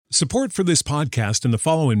Support for this podcast and the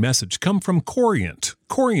following message come from Corient.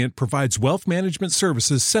 Corient provides wealth management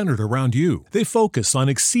services centered around you. They focus on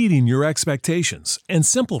exceeding your expectations and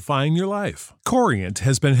simplifying your life. Corient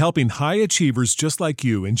has been helping high achievers just like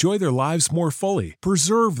you enjoy their lives more fully,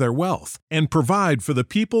 preserve their wealth, and provide for the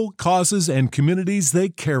people, causes, and communities they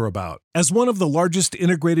care about. As one of the largest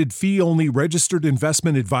integrated fee-only registered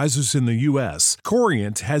investment advisors in the U.S.,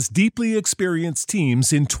 Corient has deeply experienced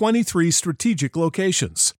teams in 23 strategic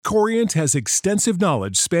locations. Corient has extensive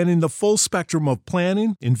knowledge spanning the full spectrum of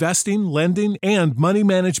planning, investing, lending, and money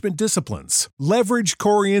management disciplines. Leverage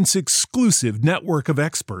Corient's exclusive network of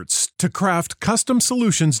experts to craft custom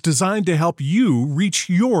solutions designed to help you reach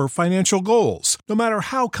your financial goals, no matter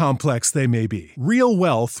how complex they may be. Real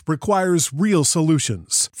wealth requires real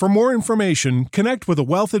solutions. For more information, connect with a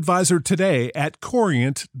wealth advisor today at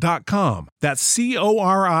Corient.com. That's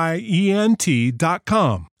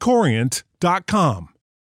Corient.com. Corient.com.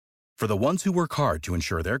 For the ones who work hard to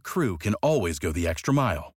ensure their crew can always go the extra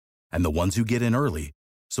mile, and the ones who get in early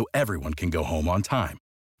so everyone can go home on time,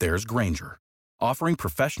 there's Grainger, offering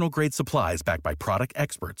professional-grade supplies backed by product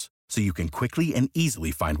experts so you can quickly and easily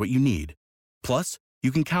find what you need. Plus, you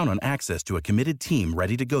can count on access to a committed team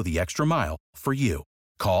ready to go the extra mile for you.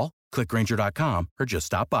 Call, click Grainger.com, or just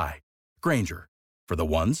stop by. Grainger, for the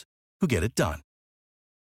ones who get it done.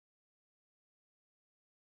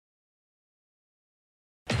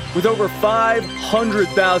 With over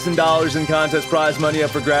 $500,000 in contest prize money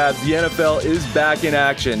up for grabs, the NFL is back in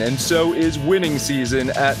action, and so is winning season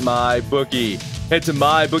at MyBookie. Head to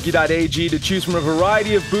MyBookie.ag to choose from a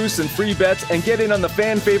variety of boosts and free bets and get in on the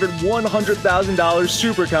fan-favorite $100,000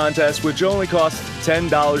 Super Contest, which only costs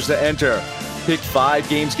 $10 to enter. Pick 5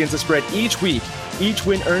 games against the spread each week. Each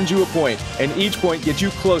win earns you a point, and each point gets you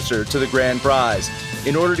closer to the grand prize.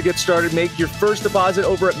 In order to get started, make your first deposit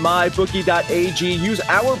over at mybookie.ag. Use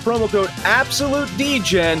our promo code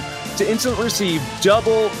AbsoluteDGen to instantly receive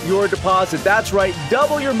double your deposit. That's right,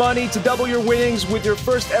 double your money to double your winnings with your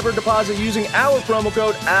first ever deposit using our promo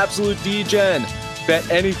code AbsoluteDGen. Bet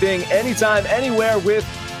anything, anytime, anywhere with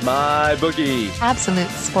MyBookie. Absolute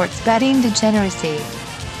sports betting degeneracy.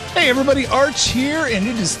 Hey everybody, Arch here, and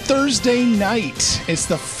it is Thursday night. It's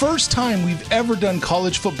the first time we've ever done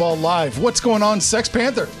college football live. What's going on, Sex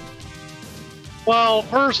Panther? Well,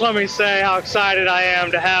 first let me say how excited I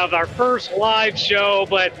am to have our first live show,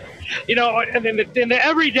 but you know, in the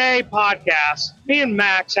everyday podcast, me and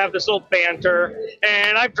Max have this little banter,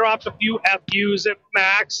 and I've dropped a few FUs at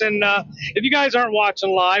Max, and if you guys aren't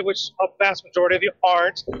watching live, which a vast majority of you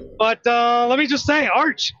aren't, but let me just say,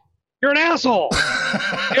 Arch, you're an asshole.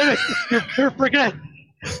 You're freaking.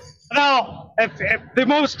 Now, if the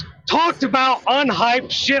most talked about, unhyped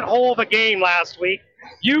shithole of a game last week,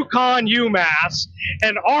 UConn UMass,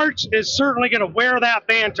 and Arch is certainly going to wear that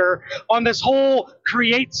banter on this whole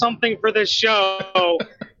create something for this show.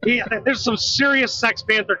 There's some serious Sex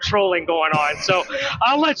Panther trolling going on, so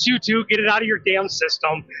I'll let you two get it out of your damn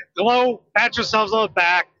system. Glow, pat yourselves on the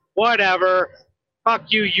back, whatever.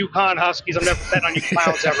 Fuck you, UConn Huskies. I'm never betting on you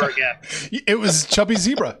clowns ever again. It was Chubby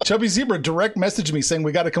Zebra. Chubby Zebra direct messaged me saying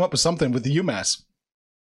we got to come up with something with the UMass.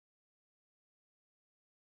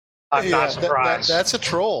 I'm not surprised. That's a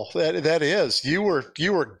troll. That is. You were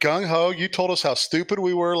gung ho. You told us how stupid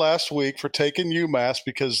we were last week for taking UMass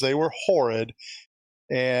because they were horrid.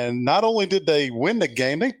 And not only did they win the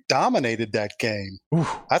game, they dominated that game.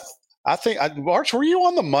 I think, Arch, were you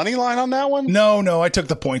on the money line on that one? No, I took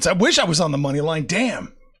the points. I wish I was on the money line.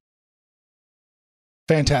 Damn.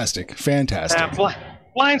 Fantastic.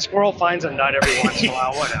 Blind squirrel finds a nut every once in a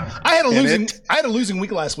while. Whatever. I had a losing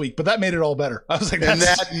week last week, but that made it all better. I was like, and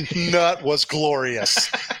that nut was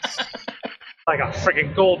glorious. Like a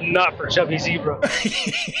freaking gold nut for Chubby Zebra.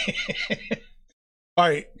 All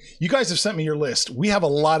right, you guys have sent me your list. We have a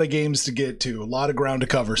lot of games to get to, a lot of ground to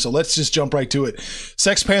cover, so let's just jump right to it.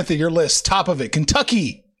 Sex Panther, your list, top of it,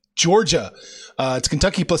 Kentucky, Georgia. It's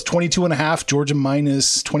Kentucky plus 22.5, Georgia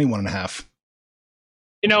minus 21.5.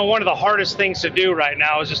 You know, one of the hardest things to do right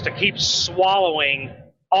now is just to keep swallowing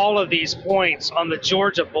all of these points on the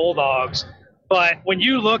Georgia Bulldogs. But when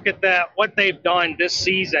you look at what they've done this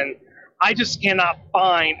season, I just cannot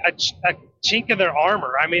find a chink in their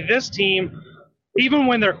armor. I mean, this team, even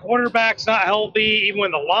when their quarterback's not healthy, even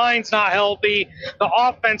when the line's not healthy, the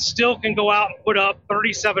offense still can go out and put up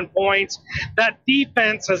 37 points. That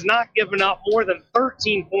defense has not given up more than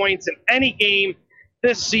 13 points in any game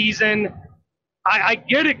this season. I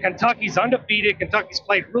get it. Kentucky's undefeated. Kentucky's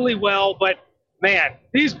played really well. But, man,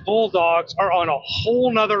 these Bulldogs are on a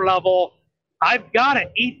whole nother level. I've got to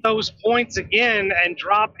eat those points again and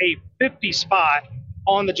drop a 50 spot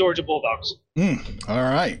on the Georgia Bulldogs. All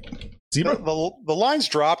right. Zebra? The line's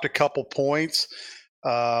dropped a couple points.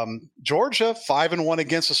 Georgia 5-1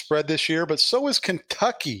 against the spread this year, but so is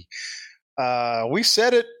Kentucky. We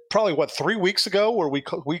said it probably 3 weeks ago, where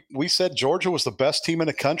we said Georgia was the best team in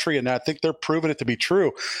the country, and I think they're proving it to be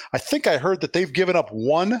true. I think I heard that they've given up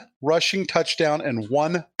 1 rushing touchdown and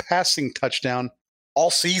 1 passing touchdown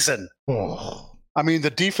all season. Oh. I mean, the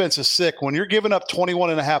defense is sick. When you're giving up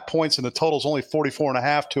 21.5 points and the total's only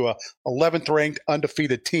 44.5 to a 11th ranked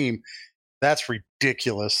undefeated team, that's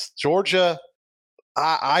ridiculous. Georgia,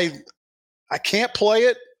 I can't play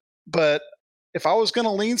it, but if I was going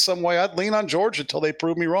to lean some way, I'd lean on Georgia until they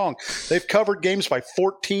prove me wrong. They've covered games by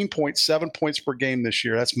 14.7 points per game this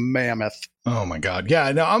year. That's mammoth. Oh my God. Yeah,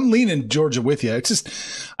 no, I'm leaning Georgia with you. It's just,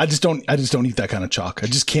 I just don't eat that kind of chalk. I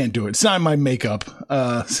just can't do it. It's not in my makeup.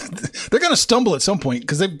 They're going to stumble at some point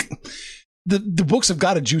because the books have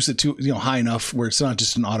got to juice it to, high enough where it's not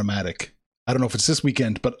just an automatic. I don't know if it's this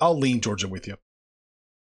weekend, but I'll lean Georgia with you.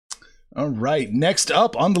 All right. Next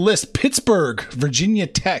up on the list, Pittsburgh, Virginia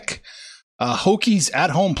Tech. Hokies at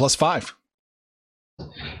home +5.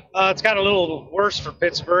 It's got a little worse for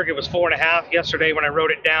Pittsburgh. It was 4.5 yesterday when I wrote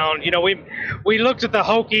it down. We looked at the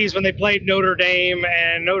Hokies when they played Notre Dame,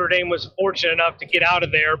 and Notre Dame was fortunate enough to get out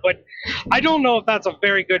of there. But I don't know if that's a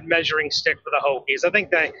very good measuring stick for the Hokies. I think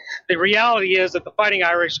that the reality is that the Fighting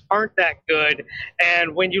Irish aren't that good.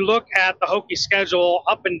 And when you look at the Hokie schedule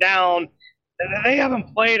up and down, they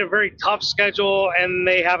haven't played a very tough schedule, and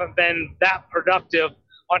they haven't been that productive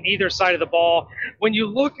on either side of the ball. When you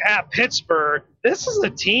look at Pittsburgh, this is a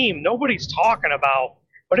team nobody's talking about,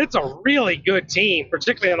 but it's a really good team,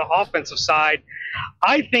 particularly on the offensive side.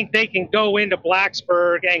 I think they can go into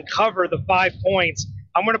Blacksburg and cover the 5 points.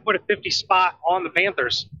 I'm going to put a 50 spot on the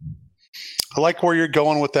Panthers. I like where you're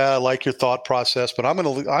going with that. I like your thought process, but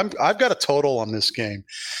I've got a total on this game.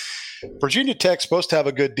 Virginia Tech's supposed to have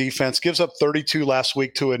a good defense, gives up 32 last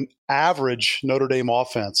week to an average Notre Dame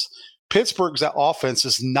offense. Pittsburgh's offense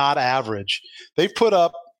is not average. They've put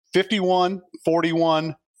up 51,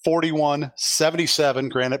 41, 41, 77,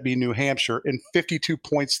 granted be New Hampshire, and 52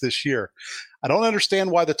 points this year. I don't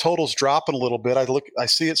understand why the total's dropping a little bit. I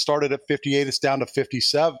see it started at 58. It's down to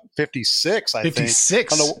 56, I think.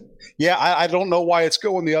 56? I don't know why it's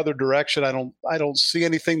going the other direction. I don't see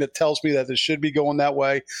anything that tells me that it should be going that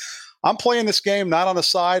way. I'm playing this game not on the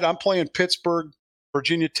side. I'm playing Pittsburgh,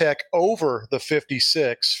 Virginia Tech over the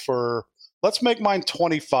 56 for, let's make mine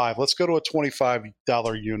 25. Let's go to a $25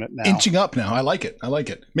 unit now. Inching up now. I like it.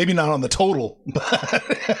 Maybe not on the total, but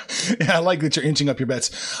I like that you're inching up your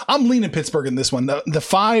bets. I'm leaning Pittsburgh in this one. The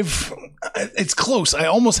 5, it's close. I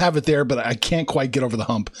almost have it there, but I can't quite get over the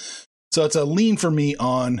hump. So it's a lean for me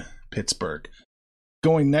on Pittsburgh.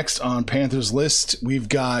 Going next on Panthers list, we've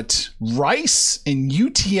got Rice and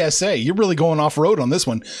UTSA. You're really going off-road on this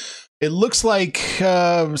one. It looks like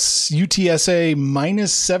UTSA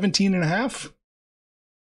 -17.5.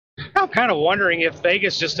 I'm kind of wondering if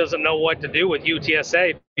Vegas just doesn't know what to do with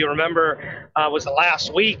UTSA. If you remember, was it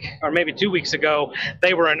last week or maybe 2 weeks ago,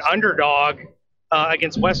 they were an underdog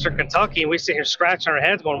against Western Kentucky, and we sit here scratching our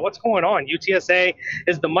heads going, what's going on? UTSA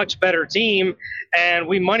is the much better team, and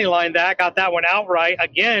we moneylined that, got that one outright.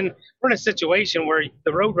 Again, we're in a situation where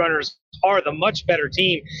the Roadrunners are the much better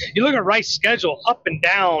team. You look at Rice's schedule up and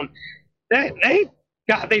down, they've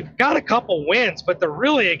got a couple wins, but they're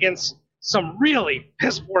really against some really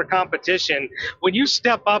piss-poor competition. When you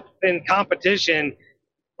step up in competition,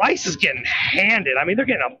 Rice is getting handed. I mean, they're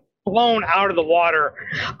getting blown out of the water.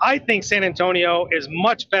 I think San Antonio is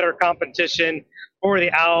much better competition for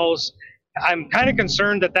the Owls. I'm kind of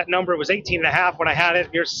concerned that number was 18.5 when I had it.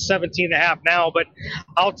 Here's 17.5 now, but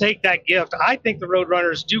I'll take that gift. I think the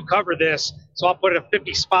Roadrunners do cover this, so I'll put a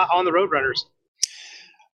 50 spot on the Roadrunners.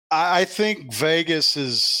 I think Vegas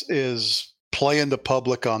is playing the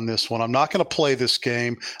public on this one. I'm not going to play this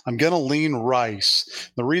game. I'm going to lean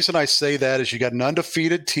Rice. The reason I say that is you got an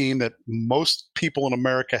undefeated team that most people in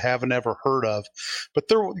America haven't ever heard of. But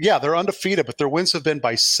they're undefeated, but their wins have been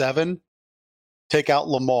by 7. Take out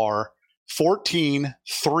Lamar. 14,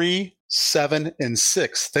 3, 7, and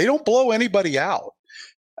 6. They don't blow anybody out.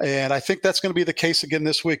 And I think that's going to be the case again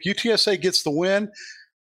this week. UTSA gets the win.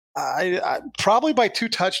 I probably by 2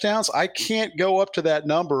 touchdowns. I can't go up to that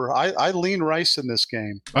number. I lean Rice in this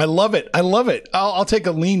game. I love it. I'll take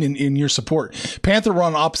a lean in your support. Panther were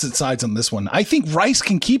on opposite sides on this one. I think Rice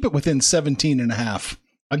can keep it within 17.5.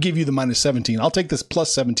 I'll give you the -17. I'll take this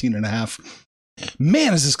plus 17.5.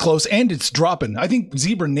 Man, is this close, and it's dropping. I think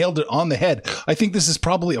Zebra nailed it on the head. I think this is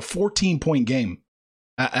probably a 14-point game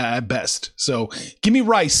at best. So give me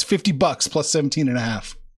Rice, $50 plus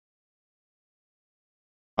 17.5.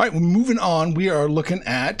 All right, moving on. We are looking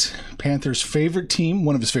at Panthers' favorite team,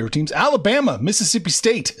 one of his favorite teams, Alabama, Mississippi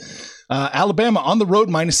State. Alabama on the road,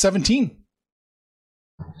 -17.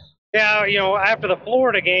 Yeah, after the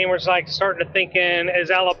Florida game, we're like starting to thinking, is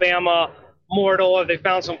Alabama mortal? Have they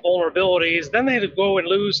found some vulnerabilities? Then they go and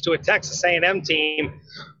lose to a Texas A&M team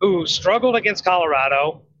who struggled against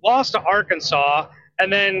Colorado, lost to Arkansas,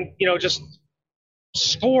 and then, just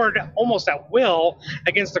scored almost at will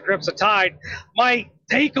against the Crimson Tide. My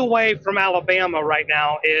takeaway from Alabama right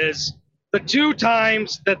now is the 2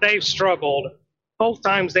 times that they've struggled, both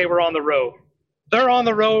times they were on the road. They're on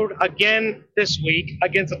the road again this week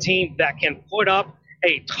against a team that can put up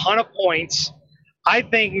a ton of points. I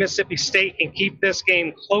think Mississippi State can keep this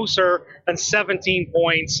game closer than 17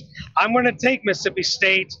 points. I'm going to take Mississippi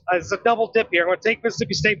State as a double dip here. I'm going to take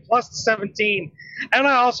Mississippi State plus the 17. And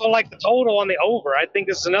I also like the total on the over. I think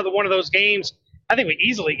this is another one of those games. I think we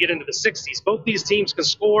easily get into the 60s. Both these teams can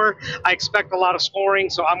score. I expect a lot of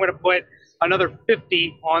scoring, so I'm going to put another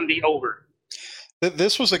 50 on the over.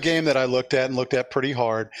 This was a game that I looked at pretty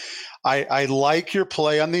hard. I like your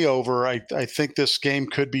play on the over. I think this game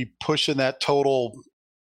could be pushing that total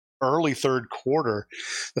early third quarter.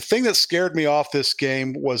 The thing that scared me off this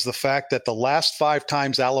game was the fact that the last 5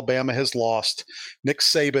 times Alabama has lost, Nick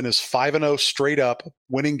Saban is 5-0 straight up,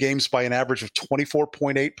 winning games by an average of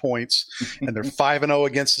 24.8 points, and they're 5-0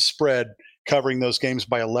 against the spread, covering those games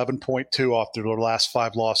by 11.2 off their last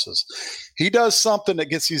 5 losses. He does something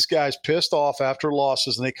that gets these guys pissed off after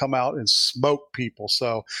losses, and they come out and smoke people.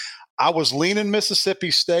 So I was leaning Mississippi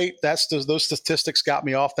State. Those statistics got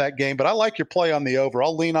me off that game, but I like your play on the over.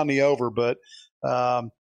 I'll lean on the over, but I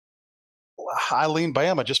lean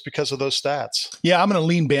Bama just because of those stats. Yeah, I'm going to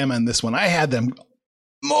lean Bama in this one. I had them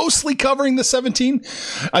mostly covering the 17.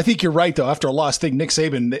 I think you're right, though. After a loss, Nick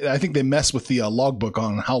Saban, I think they mess with the logbook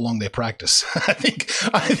on how long they practice. I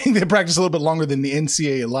think they practice a little bit longer than the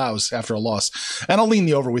NCAA allows after a loss. And I'll lean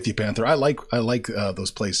the over with you, Panther. I like those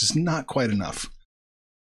plays. It's not quite enough.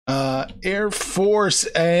 Air Force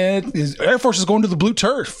is going to the blue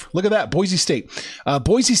turf. Look at that. Boise State.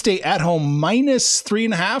 Boise State at home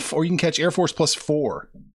 -3.5, or you can catch Air Force +4.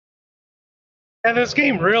 And this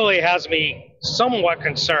game really has me somewhat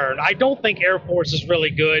concerned. I don't think Air Force is really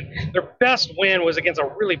good. Their best win was against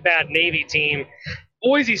a really bad Navy team.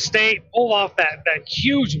 Boise State pulled off that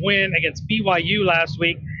huge win against BYU last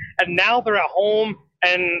week, and now they're at home,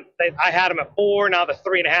 and I had them at 4. Now the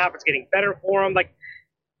 3.5. It's getting better for them.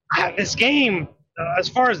 This game, as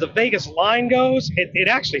far as the Vegas line goes, it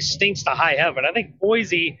actually stinks to high heaven. I think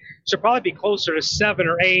Boise should probably be closer to 7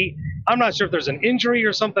 or 8. I'm not sure if there's an injury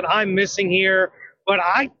or something I'm missing here, but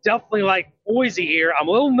I definitely like Boise here. I'm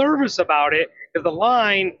a little nervous about it because the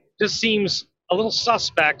line just seems a little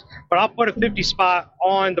suspect, but I'll put a 50 spot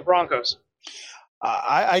on the Broncos.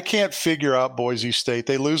 I can't figure out Boise State.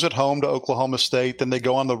 They lose at home to Oklahoma State, then they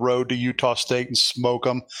go on the road to Utah State and smoke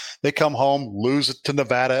them. They come home, lose it to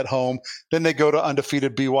Nevada at home, then they go to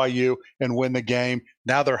undefeated BYU and win the game.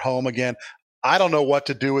 Now they're home again. I don't know what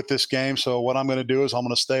to do with this game, so what I'm going to do is I'm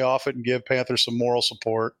going to stay off it and give Panthers some moral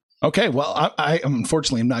support. Okay, well, I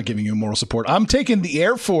unfortunately am not giving you moral support. I'm taking the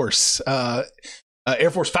Air Force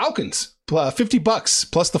Falcons. $50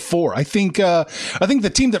 plus the 4. I think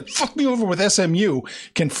the team that fucked me over with SMU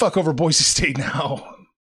can fuck over Boise State now.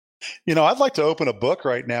 I'd like to open a book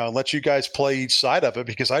right now and let you guys play each side of it,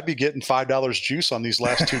 because I'd be getting $5 juice on these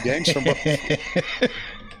last 2 games from both.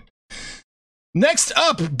 Next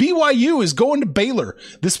up, BYU is going to Baylor.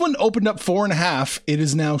 This one opened up 4.5. It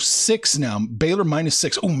is now 6 now. Baylor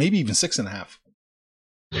 -6. Oh, maybe even 6.5.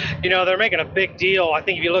 They're making a big deal. I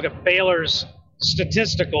think if you look at Baylor's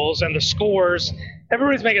statisticals and the scores,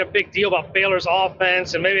 everybody's making a big deal about Baylor's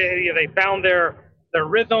offense, and maybe they found their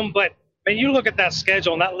rhythm. But when you look at that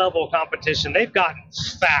schedule and that level of competition, they've gotten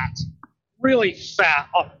fat, really fat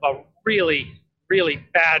off of a really, really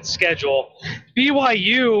bad schedule.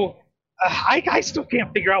 BYU, I still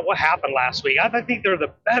can't figure out what happened last week. I think they're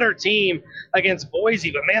the better team against Boise,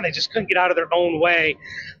 but man, they just couldn't get out of their own way.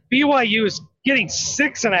 BYU is getting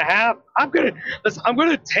 6.5. I'm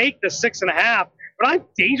gonna take the 6.5, but I'm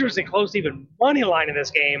dangerously close to even money line in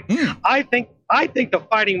this game. I think the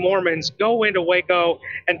Fighting Mormons go into Waco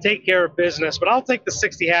and take care of business, but I'll take the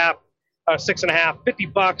 6.5,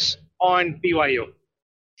 $50 on BYU.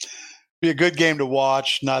 Be a good game to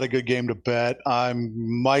watch, not a good game to bet. I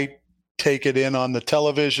might take it in on the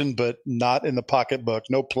television, but not in the pocketbook.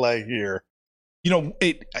 No play here.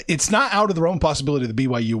 It's not out of the realm of possibility that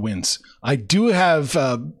BYU wins. I do have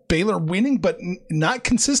Baylor winning, but not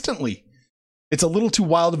consistently. It's a little too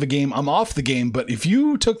wild of a game. I'm off the game, but if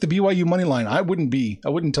you took the BYU money line, I wouldn't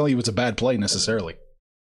tell you it's a bad play necessarily.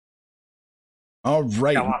 All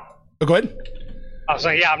right. Oh, go ahead. I was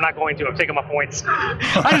like, yeah, I'm not going to. I'm taking my points.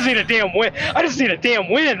 I just need a damn win. I just need a damn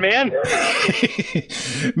win, man.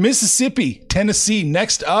 Mississippi, Tennessee.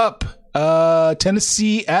 Next up,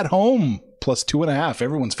 Tennessee at home plus 2.5.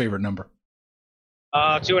 Everyone's favorite number.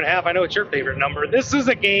 2.5. I know it's your favorite number. This is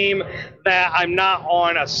a game that I'm not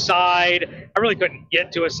on a side. I really couldn't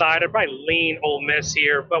get to a side. I'd probably lean Ole Miss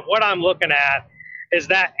here. But what I'm looking at is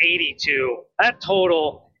that 82. That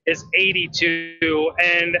total is 82.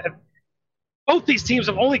 And both these teams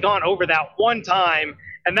have only gone over that one time,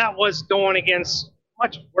 and that was going against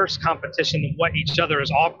much worse competition than what each other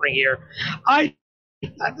is offering here.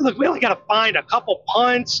 Look, we only got to find a couple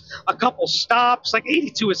punts, a couple stops. Like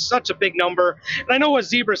 82 is such a big number. And I know what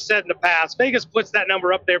Zebra said in the past. Vegas puts that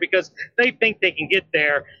number up there because they think they can get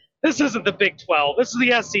there. This isn't the Big 12. This is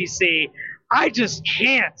the SEC. I just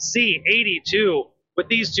can't see 82 with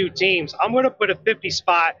these two teams. I'm going to put a 50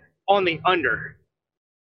 spot on the under.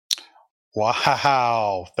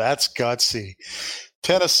 Wow, that's gutsy.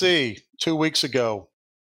 Tennessee, 2 weeks ago,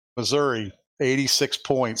 Missouri, 86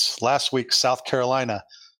 points. Last week, South Carolina,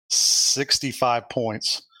 65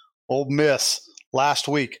 points. Ole Miss, last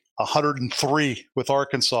week, 103 with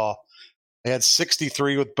Arkansas. They had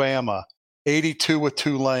 63 with Bama, 82 with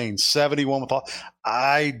Tulane, 71 with all.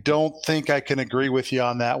 I don't think I can agree with you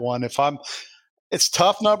on that one. It's a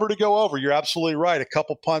tough number to go over. You're absolutely right. A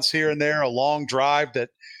couple punts here and there, a long drive that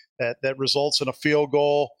results in a field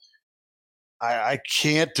goal. I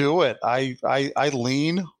can't do it. I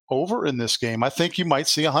lean over in this game. I think you might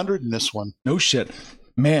see 100 in this one. No shit.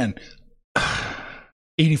 Man,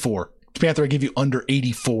 84. Panther, I give you under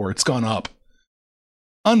 84. It's gone up.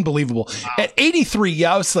 Unbelievable. At 83,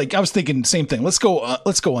 I was thinking the same thing. Let's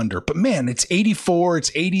go under. But man, it's 84,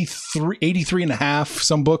 it's 83 and a half,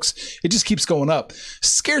 some books. It just keeps going up.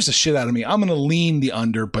 Scares the shit out of me. I'm going to lean the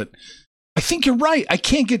under, but I think you're right. I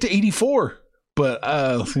can't get to 84, but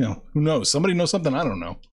who knows? Somebody knows something I don't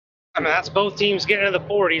know. I mean, that's both teams getting into the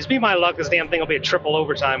 40s. Be my luck, this damn thing will be a triple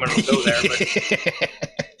overtime when it'll go there.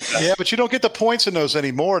 But. Yeah, but you don't get the points in those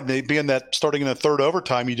anymore. They being that starting in the third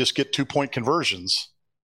overtime, you just get 2-point conversions.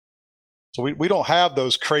 So we don't have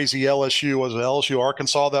those crazy LSU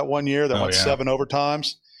Arkansas that one year that went 7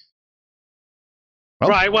 overtimes.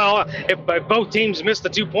 Right. Well, if both teams miss the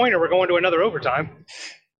 2-pointer, we're going to another overtime.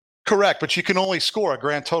 Correct, but you can only score a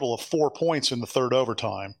grand total of 4 points in the third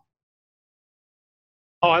overtime.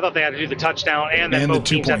 Oh, I thought they had to do the touchdown and then both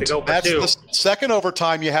teams had to go for 2. That's the second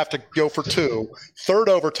overtime you have to go for 2. Third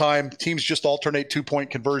overtime, teams just alternate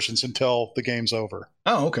 2-point conversions until the game's over.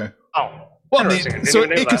 Oh, okay. Oh. Well, so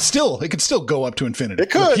it could still go up to infinity.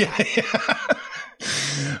 It could. Yeah.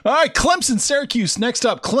 All right, Clemson, Syracuse. Next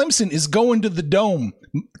up, Clemson is going to the Dome.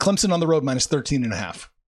 Clemson on the road minus 13.5.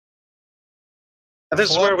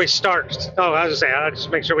 This is where we start. Oh, I was just saying, I'll just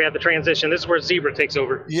make sure we have the transition. This is where Zebra takes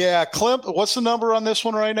over. Yeah, what's the number on this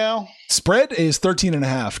one right now? Spread is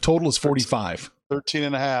 13.5. Total is 45.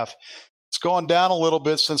 13.5. It's gone down a little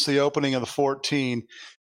bit since the opening of the 14.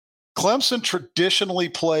 Clemson traditionally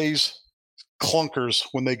plays clunkers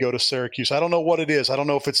when they go to Syracuse. I don't know what it is. I don't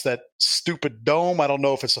know if it's that stupid dome. I don't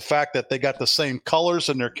know if it's the fact that they got the same colors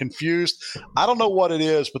and they're confused. I don't know what it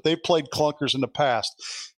is, but they've played clunkers in the past.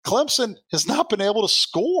 Clemson has not been able to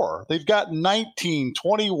score. They've got 19,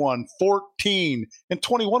 21, 14, and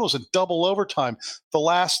 21 was in double overtime the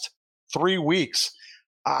last 3 weeks.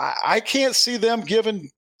 I can't see them giving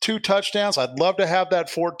 2 touchdowns. I'd love to have that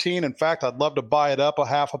 14. In fact, I'd love to buy it up a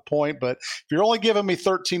half a point. But if you're only giving me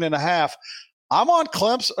 13.5, I'm on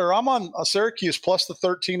Clemson, or I'm on Syracuse plus the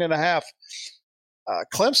 13.5.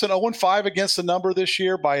 Clemson 0-5 against the number this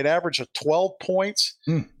year by an average of 12 points.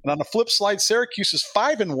 And on the flip side, Syracuse is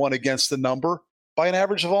 5-1 against the number by an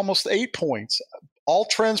average of almost 8 points. All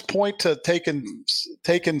trends point to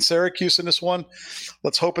taking Syracuse in this one.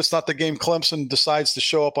 Let's hope it's not the game Clemson decides to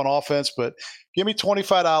show up on offense, but give me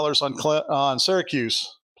 $25 on Syracuse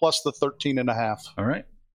plus the 13.5. All right.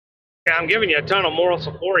 Yeah, I'm giving you a ton of moral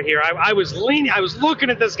support here. I was looking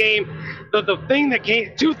at this game. The thing that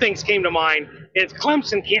two things came to mind. Is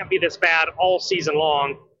Clemson can't be this bad all season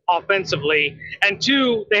long offensively. And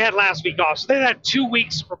 2, they had last week off. So they had 2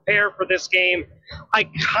 weeks to prepare for this game. I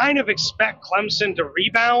kind of expect Clemson to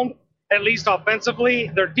rebound, at least offensively.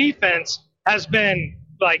 Their defense has been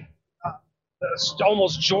like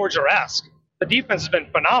almost Georgia-esque. The defense has been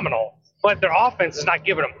phenomenal, but their offense is not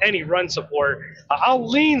giving them any run support. I'll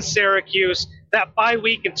lean Syracuse. That bye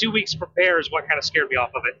week and 2 weeks prepare is what kind of scared me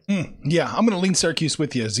off of it. Yeah, I'm going to lean Syracuse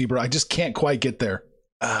with you, Zebra. I just can't quite get there.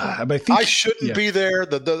 But I shouldn't be there.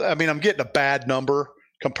 I'm getting a bad number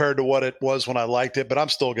compared to what it was when I liked it, but I'm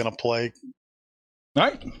still going to play. All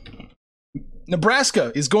right.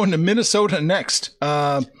 Nebraska is going to Minnesota next.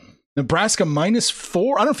 Nebraska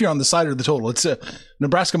 -4. I don't know if you're on the side or the total. It's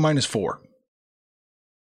Nebraska -4.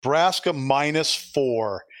 Nebraska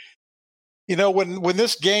 -4. You know, when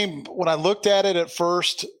this game, when I looked at it at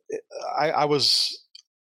first, I was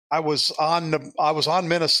on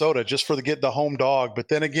Minnesota just for get the home dog. But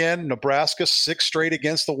then again, Nebraska 6 straight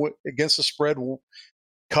against the spread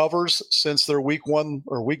covers since their week 1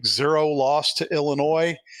 or week 0 loss to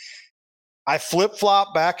Illinois. I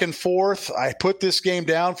flip-flop back and forth. I put this game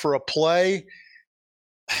down for a play.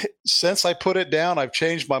 Since I put it down, I've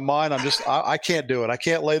changed my mind. I can't do it. I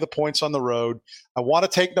can't lay the points on the road. I want to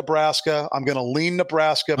take Nebraska. I'm going to lean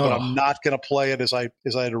Nebraska, but I'm not going to play it as I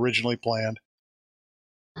had originally planned.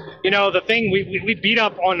 You know, the thing, we beat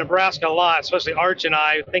up on Nebraska a lot, especially Arch and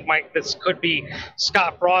I think this could be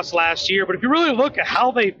Scott Frost last year. But if you really look at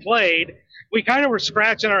how they played, we kind of were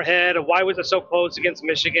scratching our head of why was it so close against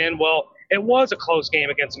Michigan. Well, it was a close game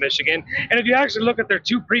against Michigan. And if you actually look at their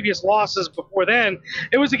 2 previous losses before then,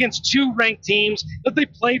 it was against 2 ranked teams that they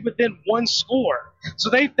played within 1 score. So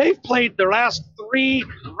they've played their last 3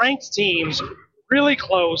 ranked teams really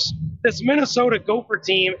close. This Minnesota Gopher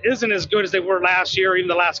team isn't as good as they were last year, or even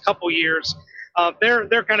the last couple years.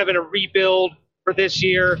 They're kind of in a rebuild for this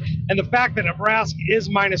year. And the fact that Nebraska is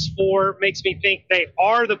 -4 makes me think they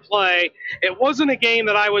are the play. It wasn't a game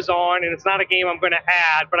that I was on, and it's not a game I'm going to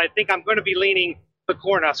add, but I think I'm going to be leaning the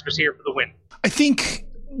Cornhuskers here for the win. I think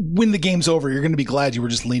when the game's over, you're going to be glad you were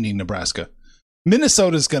just leaning Nebraska.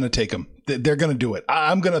 Minnesota's going to take them. They're going to do it.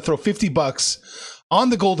 I'm going to throw $50 on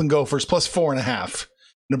the Golden Gophers plus 4.5.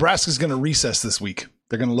 Nebraska's going to recess this week.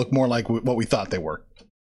 They're going to look more like what we thought they were.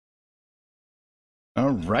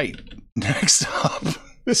 All right. Next up.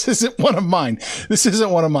 This isn't one of mine.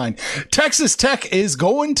 Texas Tech is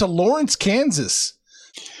going to Lawrence, Kansas.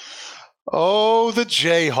 Oh, the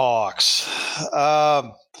Jayhawks.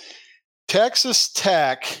 Texas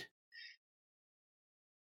Tech.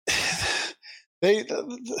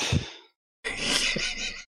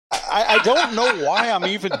 I don't know why I'm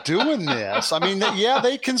even doing this. I mean, yeah,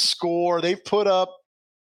 they can score. They've put up,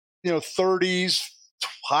 30s,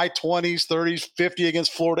 high 20s, 30s, 50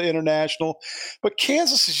 against Florida International. But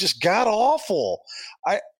Kansas is just god-awful.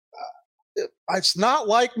 It's not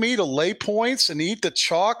like me to lay points and eat the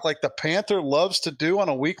chalk like the Panther loves to do on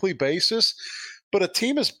a weekly basis. But a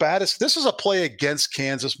team as bad as – this is a play against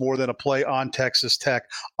Kansas more than a play on Texas Tech.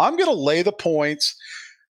 I'm going to lay the points.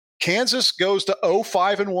 Kansas goes to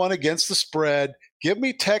 0-5-1 against the spread. Give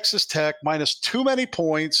me Texas Tech minus too many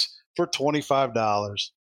points for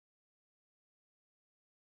 $25.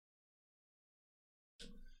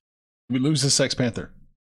 We lose the Sex Panther.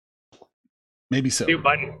 Maybe so. Mute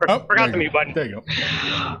button. Forgot the mute button. There you go.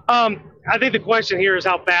 I think the question here is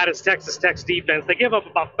how bad is Texas Tech's defense? They give up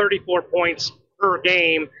about 34 points per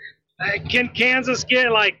game. Can Kansas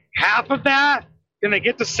get like half of that? Can they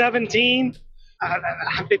get to 17?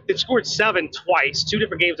 They scored 7 twice. 2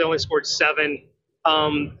 different games they only scored 7.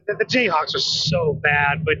 The Jayhawks are so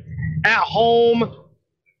bad, but at home,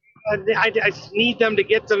 I need them to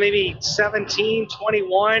get to maybe 17,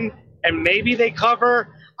 21, and maybe they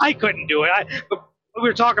cover. I couldn't do it. We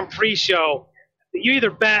were talking pre-show. You either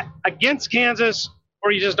bet against Kansas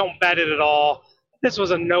or you just don't bet it at all. This was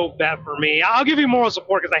a no bet for me. I'll give you moral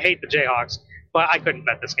support because I hate the Jayhawks, but I couldn't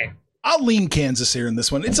bet this game. I'll lean Kansas here in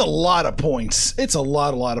this one. It's a lot of points. It's a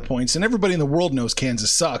lot of points. And everybody in the world knows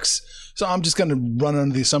Kansas sucks. So I'm just going to run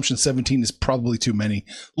under the assumption 17 is probably too many.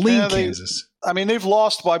 Lean Kansas. They've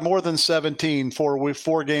lost by more than 17 for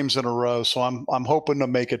 4 games in a row. So I'm hoping to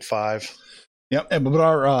make it 5. Yep. But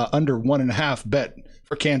our under 1.5 bet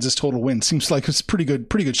for Kansas total win seems like it's pretty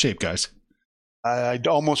good shape, guys. I'd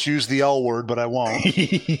almost use the L word, but I won't.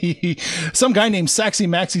 Some guy named Saxy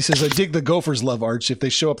Maxi says, I dig the Gophers love Arch. If they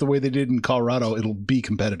show up the way they did in Colorado, it'll be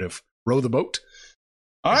competitive. Row the boat.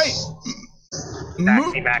 All right.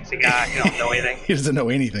 Saxy Maxi guy. He don't know anything. He doesn't know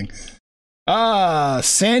anything.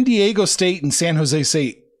 San Diego State and San Jose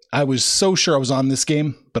State. I was so sure I was on this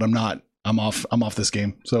game, but I'm not. I'm off this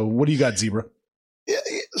game. So what do you got, Zebra?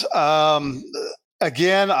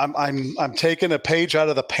 Again, I'm taking a page out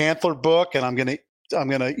of the Panther book, and I'm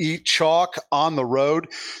gonna eat chalk on the road.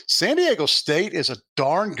 San Diego State is a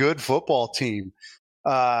darn good football team.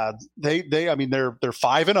 They're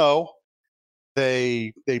 5-0.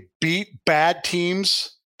 They beat bad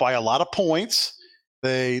teams by a lot of points.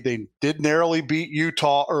 They did narrowly beat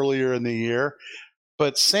Utah earlier in the year,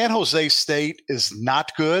 but San Jose State is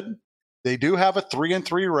not good. They do have a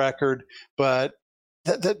 3-3 record, but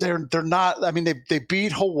they're not. I mean, they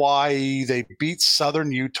beat Hawaii, they beat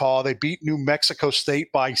Southern Utah, they beat New Mexico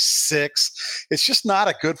State by 6. It's just not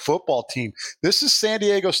a good football team. This is San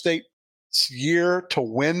Diego State's year to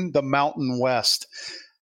win the Mountain West.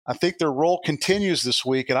 I think their roll continues this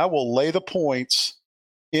week, and I will lay the points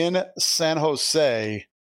in San Jose.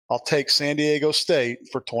 I'll take San Diego State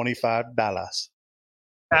for $25.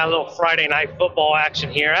 A little Friday night football action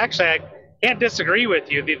here. Actually, I can't disagree with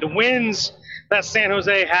you. The wins that San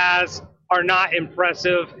Jose has are not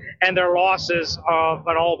impressive, and their losses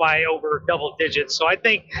are all by over double digits. So I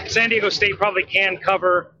think San Diego State probably can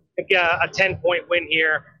cover a 10-point win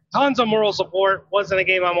here. Tons of moral support. Wasn't a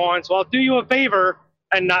game I'm on, so I'll do you a favor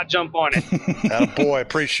and not jump on it. Boy,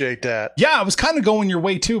 appreciate that. Yeah, I was kind of going your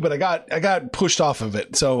way too, but I got pushed off of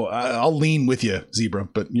it. So I'll lean with you, Zebra,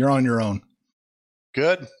 but you're on your own.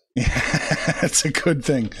 Good. That's a good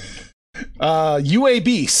thing.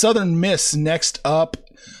 UAB, Southern Miss next up.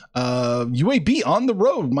 UAB on the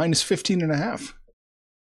road, minus 15.5.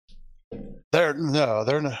 They're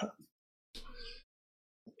not.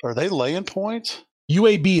 Are they laying points?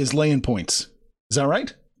 UAB is laying points. Is that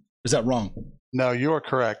right? Or is that wrong? No, you are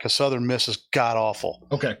correct, because Southern Miss is god-awful.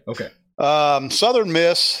 Okay. Southern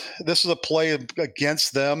Miss, this is a play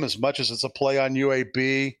against them as much as it's a play on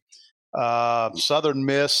UAB. Southern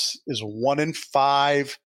Miss is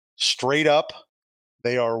 1-5 straight up.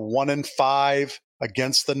 They are 1-5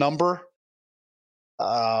 against the number.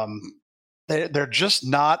 They're just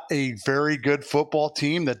not a very good football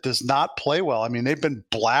team that does not play well. I mean, they've been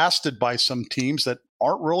blasted by some teams that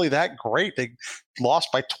aren't really that great. They lost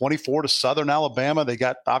by 24 to Southern Alabama. They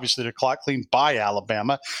got obviously their clock cleaned by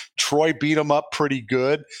Alabama. Troy beat them up pretty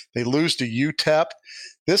good. They lose to UTEP.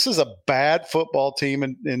 This is a bad football team,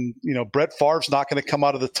 and Brett Favre's not going to come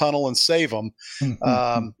out of the tunnel and save them.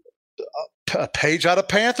 A page out of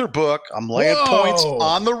Panther book. I'm laying points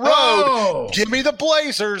on the road. Give me the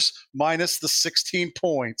Blazers minus the 16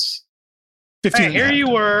 points. Hey, here you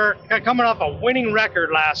were coming off a winning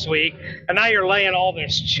record last week, and now you're laying all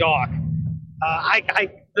this chalk.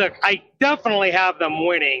 I definitely have them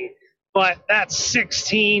winning, but that's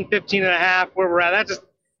 16, 15.5 where we're at.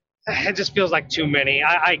 It just feels like too many.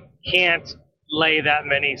 I can't lay that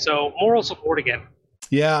many. So moral support again.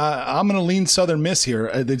 Yeah, I'm going to lean Southern Miss here.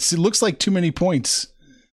 It looks like too many points.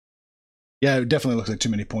 Yeah, it definitely looks like too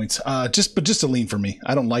many points. Just a lean for me.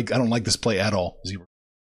 I don't like this play at all. Zero.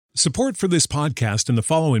 Support for this podcast and the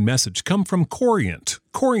following message come from Corient.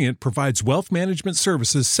 Corient provides wealth management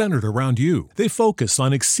services centered around you. They focus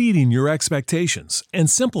on exceeding your expectations and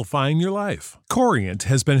simplifying your life. Corient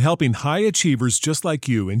has been helping high achievers just like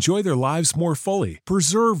you enjoy their lives more fully,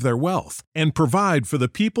 preserve their wealth, and provide for the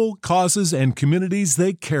people, causes, and communities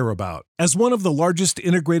they care about. As one of the largest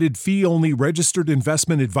integrated fee-only registered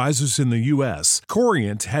investment advisors in the U.S.,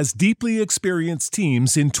 Corient has deeply experienced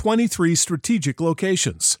teams in 23 strategic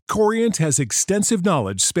locations. Corient has extensive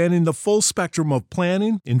knowledge spanning the full spectrum of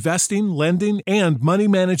planning, investing, lending, and money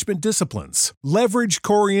management disciplines. Leverage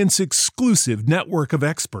Corient's exclusive network of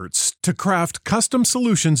experts to craft custom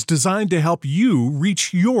solutions designed to help you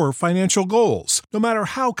reach your financial goals, no matter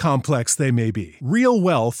how complex they may be. Real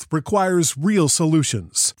wealth requires real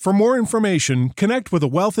solutions. For more information, connect with a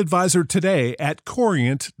wealth advisor today at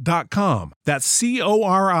Corient.com. That's Corient.com.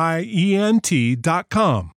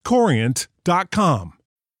 Corient.com.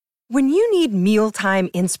 When you need mealtime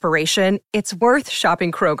inspiration, it's worth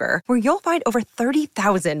shopping Kroger, where you'll find over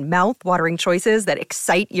 30,000 mouth-watering choices that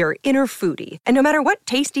excite your inner foodie. And no matter what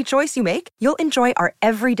tasty choice you make, you'll enjoy our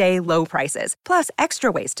everyday low prices, plus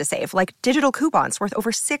extra ways to save, like digital coupons worth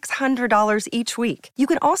over $600 each week. You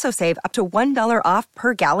can also save up to $1 off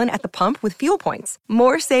per gallon at the pump with fuel points.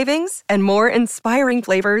 More savings and more inspiring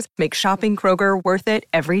flavors make shopping Kroger worth it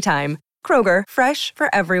every time. Kroger, fresh for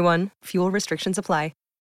everyone. Fuel restrictions apply.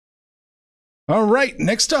 All right,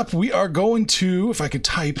 next up, we are going to, if I could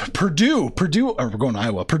type, Purdue, or we're going to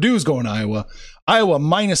Iowa. Purdue's going to Iowa. Iowa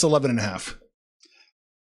minus 11.5.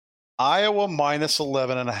 Iowa minus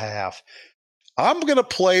 11.5. I'm going to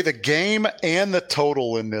play the game and the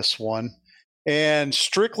total in this one. And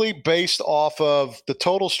strictly based off of the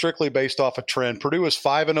total, strictly based off a trend. Purdue is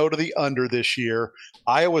 5-0 to the under this year.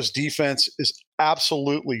 Iowa's defense is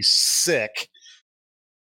absolutely sick.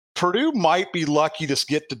 Purdue might be lucky to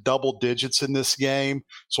get to double digits in this game.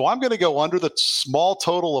 So I'm going to go under the small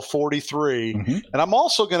total of 43. Mm-hmm. And I'm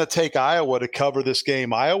also going to take Iowa to cover this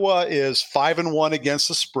game. Iowa is 5-1 against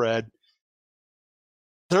the spread.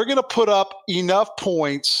 They're going to put up enough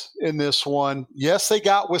points in this one. Yes, they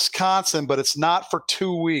got Wisconsin, but it's not for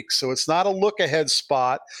 2 weeks. So it's not a look-ahead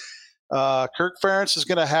spot. Kirk Ferentz is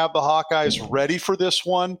going to have the Hawkeyes ready for this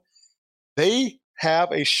one. They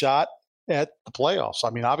have a shot at the playoffs. I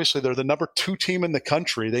mean, obviously they're the number 2 team in the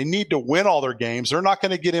country. They need to win all their games. They're not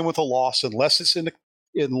going to get in with a loss unless it's in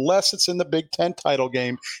the Big Ten title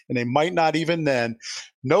game, and they might not even then.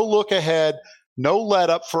 No look ahead, no let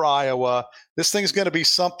up for Iowa. This thing's going to be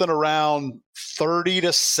something around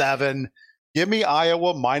 30-7. Give me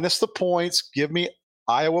Iowa minus the points. Give me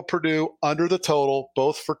Iowa Purdue under the total,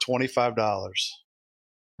 both for $25.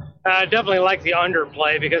 I definitely like the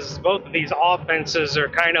underplay because both of these offenses are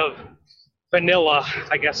kind of vanilla,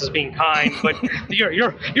 I guess is being kind. But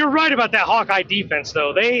you're right about that Hawkeye defense,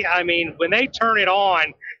 though. When they turn it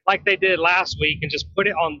on like they did last week and just put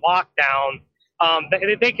it on lockdown,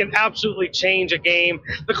 they can absolutely change a game.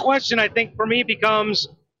 The question, I think, for me becomes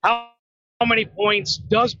how many points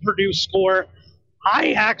does Purdue score?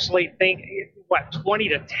 I actually think,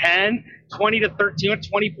 20-10, 20-13,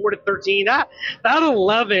 24-13. That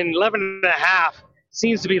 11 and a half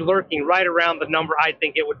seems to be lurking right around the number I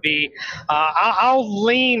think it would be. I'll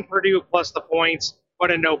lean Purdue plus the points,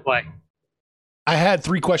 but a no play. I had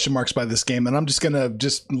 3 question marks by this game, and I'm just going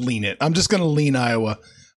to lean it. I'm just going to lean Iowa.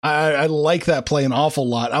 I like that play an awful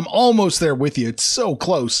lot. I'm almost there with you. It's so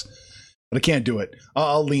close, but I can't do it.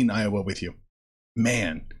 I'll lean Iowa with you.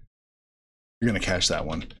 Man, you're going to cash that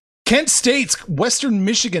one. Kent State's Western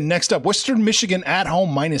Michigan next up. Western Michigan at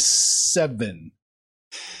home -7.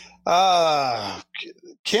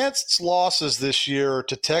 Kent's losses this year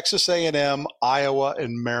to Texas A&M, Iowa,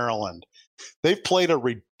 and Maryland. They've played a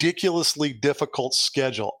ridiculously difficult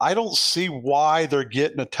schedule. I don't see why they're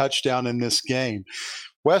getting a touchdown in this game.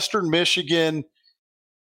 Western Michigan,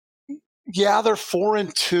 yeah, they're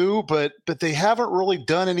 4-2, but they haven't really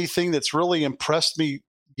done anything that's really impressed me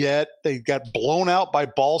yet. They got blown out by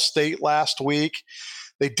Ball State last week.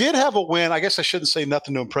 They did have a win. I guess I shouldn't say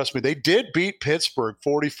nothing to impress me. They did beat Pittsburgh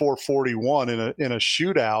 44-41 in a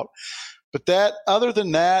shootout. But other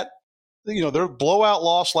than that, their blowout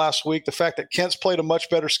loss last week, the fact that Kent's played a much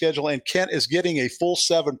better schedule and Kent is getting a full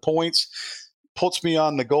 7 points puts me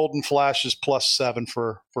on the Golden Flashes +7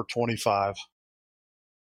 for 25.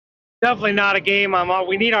 Definitely not a game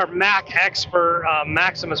we need our MAC expert,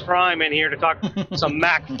 Maximus Prime, in here to talk some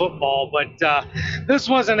MAC football. But this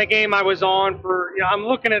wasn't a game I was on for. I'm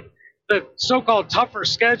looking at the so-called tougher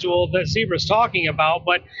schedule that Zebra's talking about,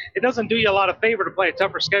 but it doesn't do you a lot of favor to play a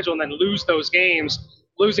tougher schedule and then lose those games,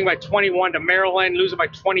 losing by 21 to Maryland, losing by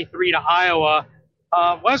 23 to Iowa.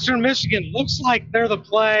 Western Michigan looks like they're the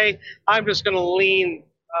play. I'm just going to lean.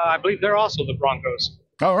 I believe they're also the Broncos.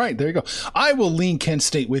 All right, there you go. I will lean Kent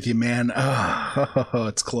State with you, man.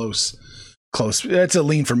 It's close. That's a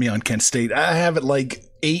lean for me on Kent State. I have it like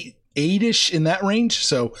 8-ish in that range,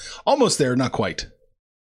 so almost there, not quite.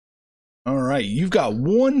 All right, you've got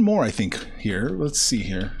one more, I think, here. Let's see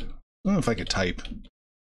here. I don't know if I could type.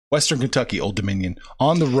 Western Kentucky, Old Dominion,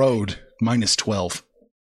 on the road, -12.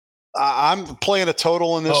 I'm playing a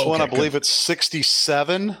total in this one. I believe good. It's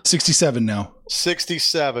 67. 67 now.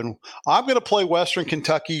 67. I'm going to play Western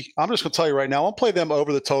Kentucky. I'm just going to tell you right now, I'll play them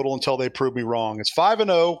over the total until they prove me wrong. It's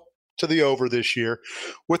 5-0 to the over this year,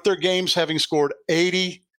 with their games having scored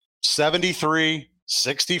 80, 73,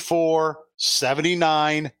 64,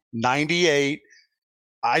 79, 98.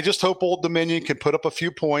 I just hope Old Dominion can put up a few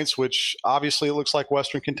points, which obviously it looks like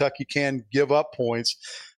Western Kentucky can give up points.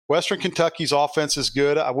 Western Kentucky's offense is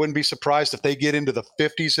good. I wouldn't be surprised if they get into the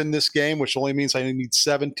 50s in this game, which only means I need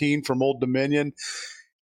 17 from Old Dominion.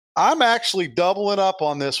 I'm actually doubling up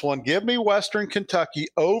on this one. Give me Western Kentucky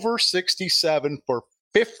over 67 for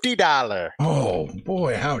 $50. Oh,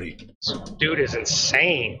 boy, howdy. This dude is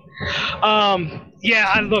insane.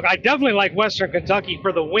 Look, I definitely like Western Kentucky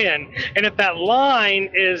for the win. And if that line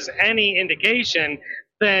is any indication,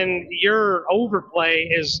 then your overplay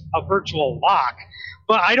is a virtual lock.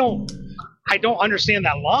 But I don't understand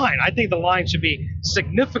that line. I think the line should be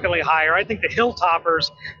significantly higher. I think the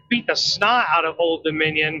Hilltoppers beat the snot out of Old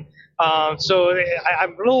Dominion. So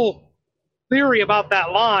I'm a little leery about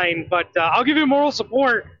that line, but I'll give you moral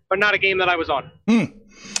support, but not a game that I was on.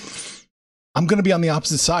 I'm going to be on the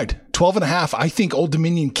opposite side. 12.5. I think Old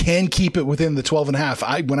Dominion can keep it within the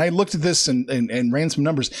 12.5. When I looked at this and ran some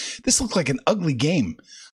numbers, this looked like an ugly game.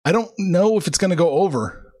 I don't know if it's going to go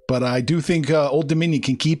over, but I do think Old Dominion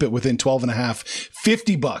can keep it within 12.5.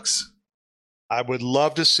 $50. I would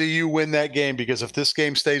love to see you win that game, because if this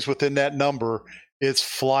game stays within that number, it's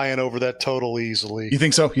flying over that total easily. You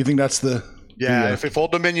think so? You think that's the... Yeah, if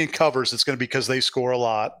Old Dominion covers, it's going to be because they score a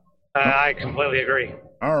lot. I completely agree.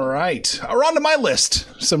 All right. We're on to my list.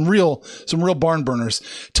 Some real barn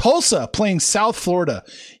burners. Tulsa playing South Florida.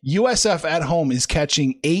 USF at home is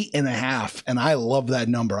catching 8.5, and I love that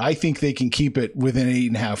number. I think they can keep it within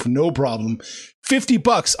 8.5, no problem.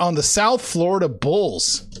 $50 on the South Florida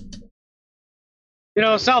Bulls.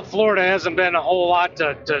 South Florida hasn't been a whole lot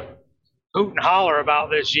to hoot and holler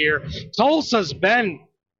about this year. Tulsa's been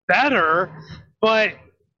better, but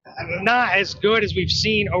not as good as we've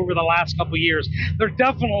seen over the last couple of years. They're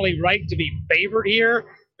definitely right to be favored here.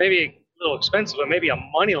 Maybe a little expensive, but maybe a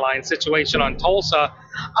money line situation on Tulsa.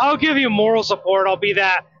 I'll give you moral support. I'll be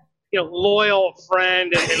that loyal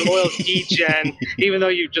friend and loyal DJ, even though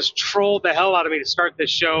you just trolled the hell out of me to start this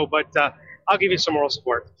show. But I'll give you some moral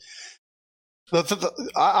support.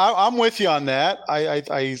 I'm with you on that.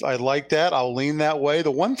 I like that. I'll lean that way. The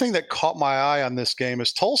one thing that caught my eye on this game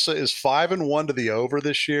is Tulsa is 5-1 to the over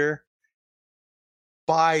this year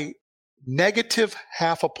by negative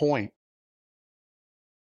half a point.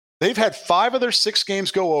 They've had 5 of their 6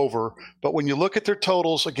 games go over, but when you look at their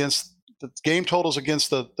totals against the game totals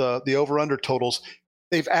against the over-under totals,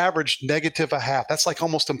 they've averaged negative a half. That's like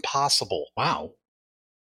almost impossible. Wow.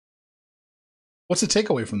 What's the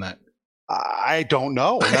takeaway from that? I don't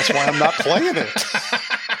know, and that's why I'm not playing it.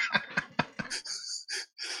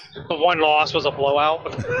 The one loss was a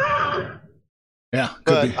blowout. Yeah,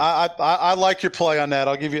 but I like your play on that.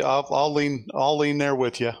 I'll lean there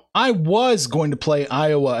with you. I was going to play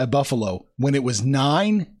Iowa at Buffalo when it was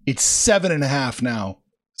 9. It's 7.5 now.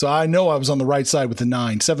 So I know I was on the right side with the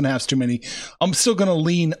 9. 7.5 is too many. I'm still going to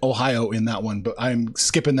lean Ohio in that one, but I'm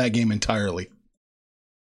skipping that game entirely.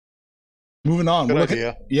 Moving on. Good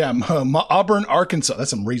idea. Auburn, Arkansas. That's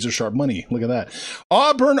some razor sharp money. Look at that.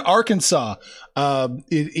 Auburn, Arkansas.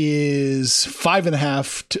 It is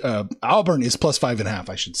 5.5. Auburn is plus 5.5,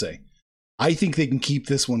 I should say. I think they can keep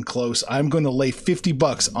this one close. I'm going to lay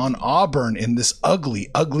 $50 on Auburn in this ugly,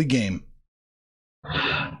 ugly game.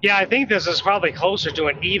 Yeah, I think this is probably closer to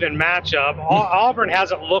an even matchup. Auburn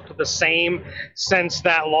hasn't looked the same since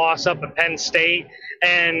that loss up at Penn State,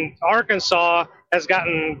 and Arkansas has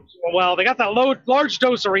gotten, they got that large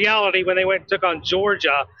dose of reality when they went and took on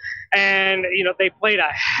Georgia, and they played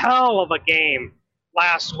a hell of a game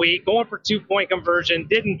last week, going for 2-point conversion,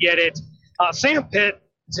 didn't get it. Sam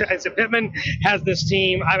Pittman has this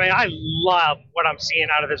team. I mean, I love what I'm seeing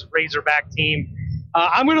out of this Razorback team.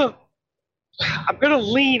 I'm gonna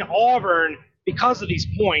lean Auburn because of these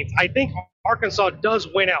points. I think Arkansas does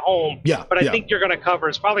win at home, but I think you're going to cover.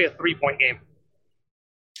 It's probably a 3-point game.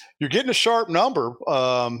 You're getting a sharp number.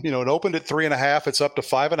 It opened at 3.5. It's up to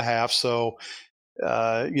 5.5. So,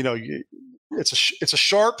 it's a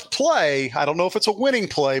sharp play. I don't know if it's a winning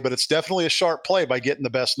play, but it's definitely a sharp play by getting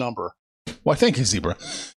the best number. Well, thank you, Zebra.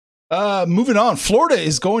 Moving on. Florida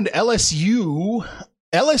is going to LSU.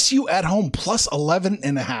 LSU at home plus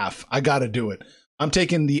 11.5. I got to do it. I'm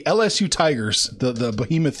taking the LSU Tigers, the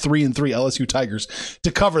behemoth 3-3 LSU Tigers,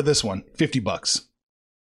 to cover this one. $50.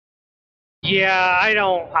 Yeah, I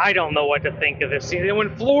don't know what to think of this.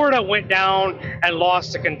 When Florida went down and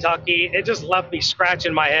lost to Kentucky, it just left me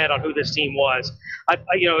scratching my head on who this team was.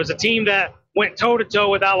 It was a team that went toe-to-toe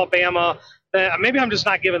with Alabama. Maybe I'm just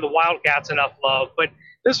not giving the Wildcats enough love, but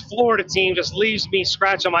this Florida team just leaves me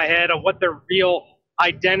scratching my head on what their real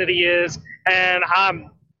identity is. And I'm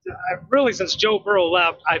really, since Joe Burrow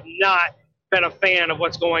left, I've not been a fan of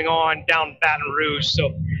what's going on down Baton Rouge. So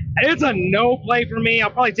it's a no play for me. I'll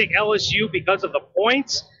probably take LSU because of the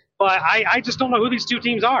points, but I just don't know who these two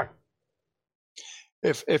teams are.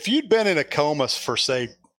 If you'd been in a coma for, say,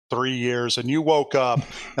 3 years and you woke up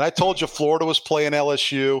and I told you Florida was playing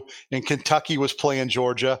LSU and Kentucky was playing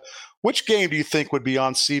Georgia, which game do you think would be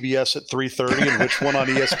on CBS at 3:30 and which one on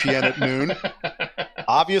ESPN at noon?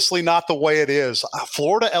 Obviously not the way it is.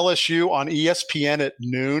 Florida LSU on ESPN at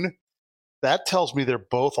noon. That tells me they're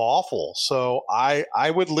both awful. So I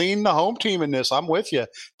would lean the home team in this. I'm with you.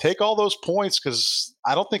 Take all those points because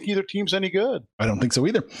I don't think either team's any good. I don't think so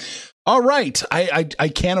either. All right. I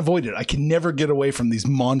can't avoid it. I can never get away from these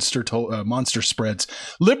monster spreads.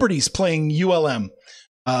 Liberty's playing ULM.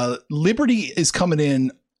 Liberty is coming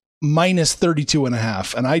in minus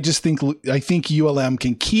 32.5. And I think ULM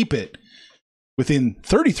can keep it within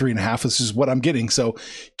 33.5, this is what I'm getting. So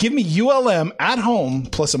give me ULM at home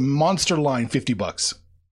plus a monster line, $50.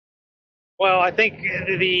 Well, I think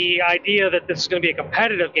the idea that this is going to be a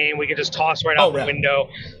competitive game, we can just toss right out the window.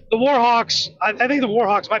 The Warhawks, I think the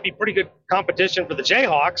Warhawks might be pretty good competition for the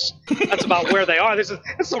Jayhawks. That's about where they are. This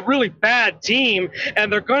is a really bad team,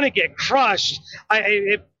 and they're going to get crushed.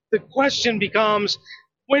 The question becomes,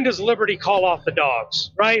 when does Liberty call off the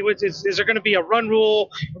dogs, right? Is there going to be a run rule?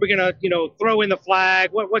 Are we going to, throw in the flag?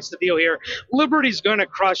 What's the deal here? Liberty's going to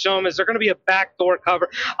crush them. Is there going to be a backdoor cover?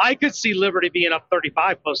 I could see Liberty being up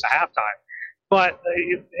 35 close to halftime. But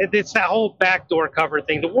it's that whole backdoor cover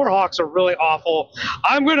thing. The Warhawks are really awful.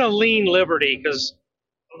 I'm going to lean Liberty because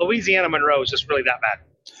Louisiana Monroe is just really that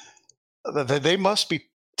bad. They must be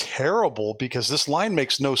terrible because this line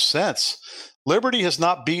makes no sense. Liberty has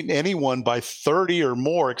not beaten anyone by 30 or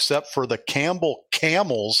more except for the Campbell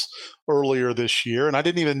Camels earlier this year, and I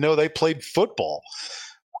didn't even know they played football.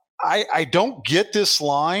 I don't get this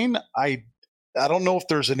line. I don't know if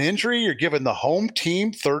there's an injury. You're giving the home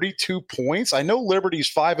team 32 points. I know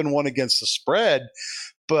Liberty's 5-1 against the spread,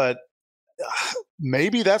 but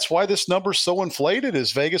maybe that's why this number's so inflated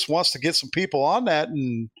is Vegas wants to get some people on that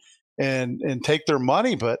and take their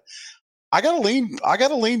money. But I gotta lean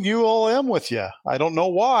ULM with you. I don't know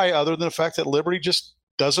why, other than the fact that Liberty just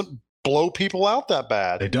doesn't blow people out that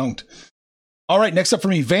bad. They don't. All right, next up for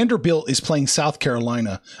me, Vanderbilt is playing South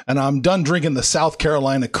Carolina, and I'm done drinking the South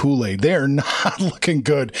Carolina Kool-Aid. They are not looking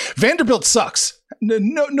good. Vanderbilt sucks.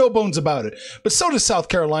 No bones about it. But so does South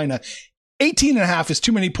Carolina. 18.5 is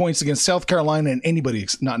too many points against South Carolina and anybody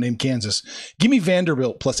not named Kansas. Give me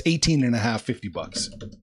Vanderbilt plus 18.5, $50.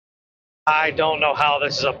 I don't know how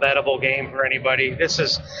this is a bettable game for anybody. This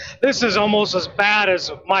is almost as bad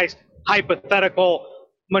as my hypothetical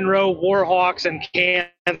Monroe Warhawks and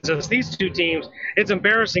Kansas. These two teams, it's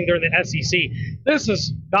embarrassing they're in the SEC. This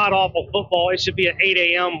is god-awful football. It should be at 8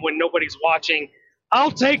 a.m. when nobody's watching.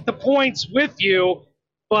 I'll take the points with you,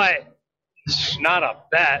 but it's not a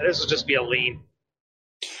bet. This will just be a lean.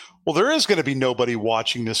 Well, there is going to be nobody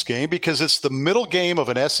watching this game because it's the middle game of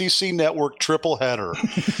an SEC Network triple header.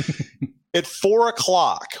 At 4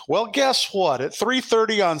 o'clock. Well, guess what? At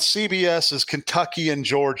 3:30 on CBS is Kentucky and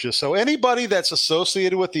Georgia. So anybody that's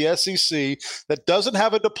associated with the SEC that doesn't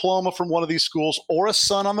have a diploma from one of these schools or a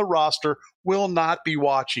son on the roster will not be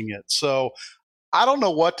watching it. So I don't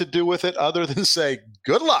know what to do with it other than say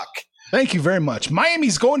good luck. Thank you very much.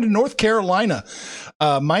 Miami's going to North Carolina.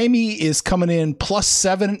 Miami is coming in plus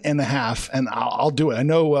 7.5, and I'll do it. I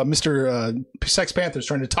know Mr. Sex Panther's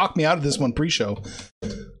trying to talk me out of this one pre-show.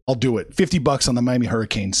 I'll do it. $50 on the Miami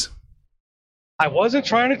Hurricanes. I wasn't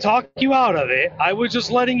trying to talk you out of it. I was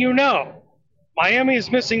just letting you know. Miami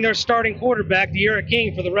is missing their starting quarterback, De'Ara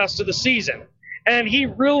King, for the rest of the season. And he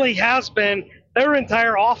really has been their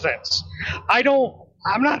entire offense. I don't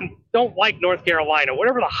like North Carolina.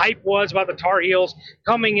 Whatever the hype was about the Tar Heels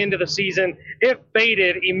coming into the season, it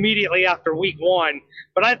faded immediately after week 1.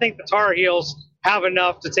 But I think the Tar Heels have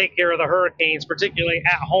enough to take care of the Hurricanes, particularly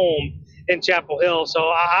at home in Chapel Hill.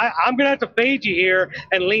 So I'm going to have to fade you here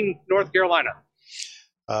and lean North Carolina.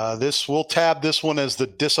 We'll tab this one as the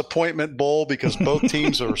disappointment bowl because both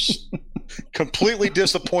teams are completely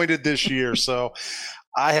disappointed this year. So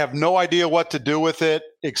I have no idea what to do with it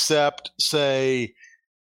except say,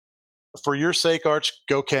 for your sake, Arch,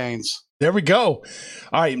 go Canes. There we go.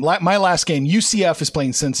 All right, my last game, UCF is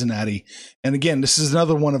playing Cincinnati. And again, this is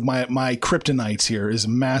another one of my kryptonites here is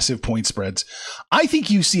massive point spreads. I think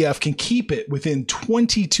UCF can keep it within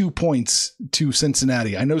 22 points to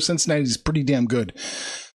Cincinnati. I know Cincinnati's pretty damn good.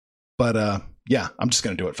 But yeah, I'm just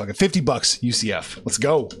going to do it. Fuck it. $50 UCF. Let's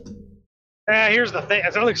go. Here's the thing.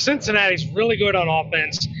 I think Cincinnati's really good on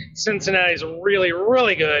offense. Cincinnati's really,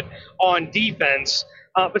 really good on defense.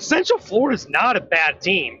 But Central Florida's not a bad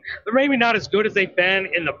team. They're maybe not as good as they've been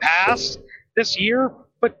in the past this year,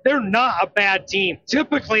 but they're not a bad team.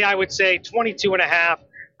 Typically, I would say 22.5.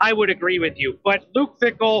 I would agree with you. But Luke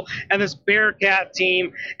Fickell and this Bearcat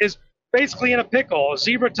team is basically in a pickle.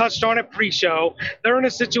 Zebra touched on it pre-show. They're in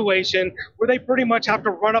a situation where they pretty much have to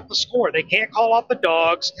run up the score. They can't call off the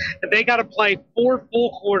dogs, and they got to play 4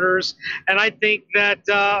 full quarters. And I think that,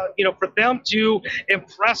 for them to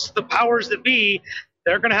impress the powers that be,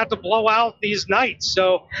 they're going to have to blow out these Knights.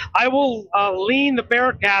 So I will lean the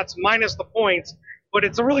Bearcats minus the points, but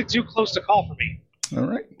it's really too close to call for me.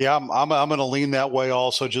 All right. Yeah, I'm going to lean that way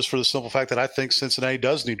also, just for the simple fact that I think Cincinnati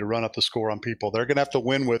does need to run up the score on people. They're going to have to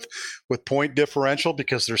win with point differential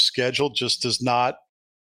because their schedule just does not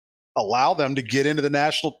allow them to get into the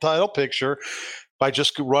national title picture by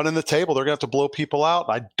just running the table. They're going to have to blow people out.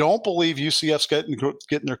 I don't believe UCF's getting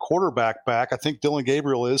their quarterback back. I think Dylan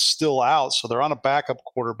Gabriel is still out, so they're on a backup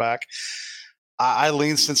quarterback. I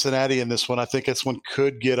lean Cincinnati in this one. I think this one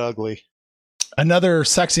could get ugly. Another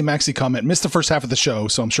Sexy Maxi comment. Missed the first half of the show,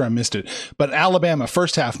 so I'm sure I missed it. But Alabama,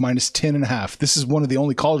 first half, minus 10.5. This is one of the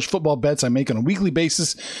only college football bets I make on a weekly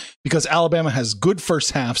basis because Alabama has good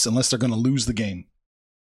first halves unless they're going to lose the game.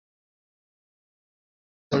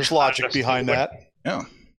 There's logic behind that. Yeah.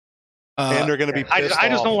 And they're going to be pissed off. I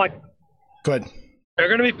just don't like. Go ahead. They're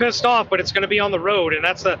going to be pissed off, but it's going to be on the road, and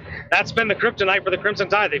that's been the kryptonite for the Crimson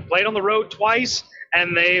Tide. They've played on the road twice,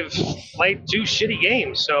 and they've played 2 shitty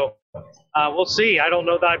games. So we'll see. I don't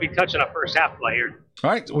know that I'd be touching a first half play here. All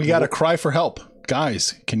right, we got a cry for help.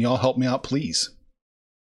 Guys, can y'all help me out, please?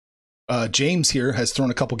 James here has thrown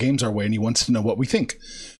a couple games our way, and he wants to know what we think.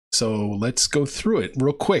 So let's go through it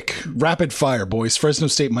real quick. Rapid fire, boys. Fresno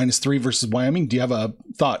State -3 versus Wyoming. Do you have a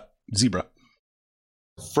thought, Zebra?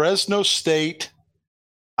 Fresno State.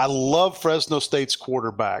 I love Fresno State's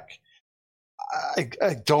quarterback.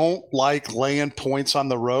 I don't like laying points on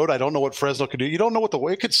the road. I don't know what Fresno could do. You don't know what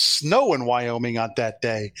it could snow in Wyoming on that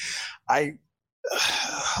day. I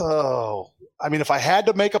mean, if I had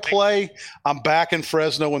to make a play, I'm backing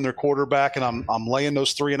Fresno in their quarterback, and I'm laying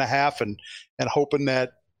those 3.5 and hoping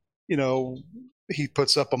that, he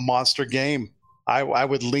puts up a monster game. I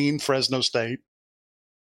would lean Fresno State.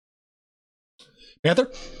 Panther?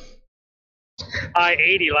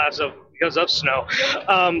 80 because of snow.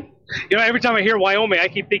 Every time I hear Wyoming, I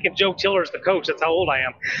keep thinking Joe Tiller's the coach. That's how old I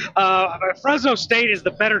am. Fresno State is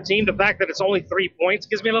the better team. The fact that it's only 3 points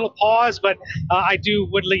gives me a little pause, but I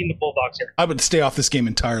would lean the Bulldogs here. I would stay off this game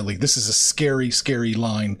entirely. This is a scary, scary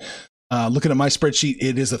line. Looking at my spreadsheet,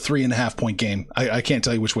 it is a 3.5 point game. I can't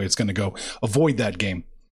tell you which way it's going to go. Avoid that game.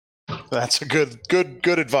 That's a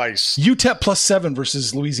good advice. UTEP +7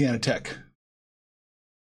 versus Louisiana Tech.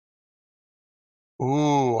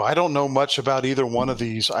 Ooh, I don't know much about either one of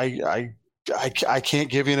these. I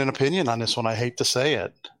can't give you an opinion on this one. I hate to say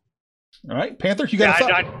it. All right, Panther, you got a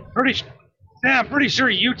thought? I'm pretty sure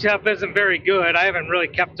UTEP isn't very good. I haven't really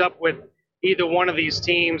kept up with either one of these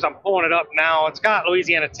teams. I'm pulling it up now. It's got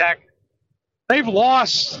Louisiana Tech. They've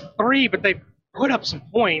lost 3, but they put up some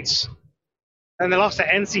points. And they lost to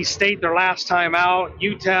NC State their last time out.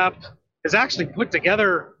 UTEP has actually put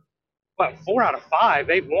together 4 out of 5.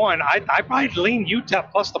 They've won. I probably lean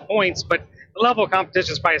UTEP plus the points, but the level of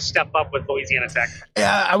competition is probably a step up with Louisiana Tech.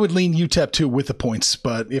 Yeah, I would lean UTEP too with the points,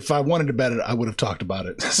 but if I wanted to bet it, I would have talked about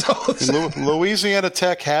it. Louisiana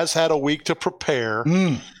Tech has had a week to prepare.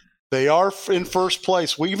 They are in first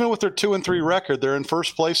place. Even with their 2-3 record, they're in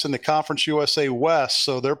first place in the Conference USA West,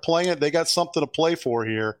 so they're playing it. They got something to play for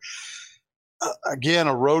here. Again,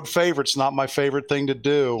 a road favorite's not my favorite thing to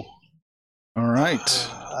do. All right.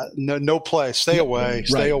 No play. Stay away.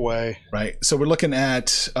 Stay away. Right. So we're looking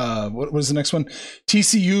at what was the next one?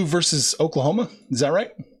 TCU versus Oklahoma. Is that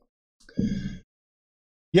right?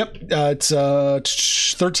 Yep. It's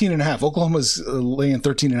 13.5. Oklahoma's laying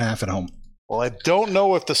 13.5 at home. Well, I don't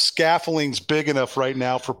know if the scaffolding's big enough right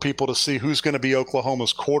now for people to see who's going to be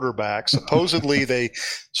Oklahoma's quarterback. Supposedly,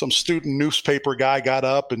 some student newspaper guy got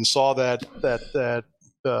up and saw that the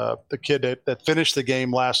kid that finished the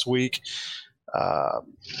game last week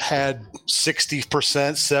had 60%,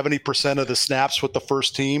 70% of the snaps with the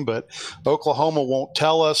first team, but Oklahoma won't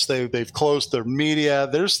tell us. They've closed their media.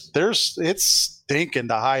 It's stinking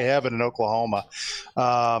to high heaven in Oklahoma.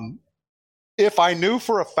 If I knew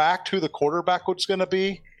for a fact who the quarterback was going to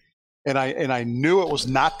be, and I knew it was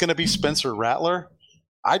not going to be Spencer Rattler,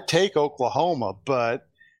 I'd take Oklahoma, but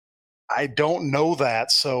I don't know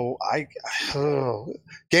that. So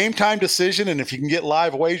game time decision. And if you can get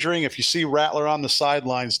live wagering, if you see Rattler on the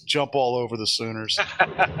sidelines, jump all over the Sooners.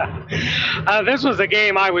 This was a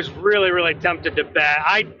game I was really, really tempted to bet.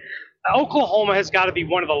 Oklahoma has got to be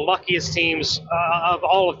one of the luckiest teams of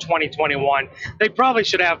all of 2021. They probably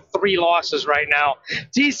should have 3 losses right now.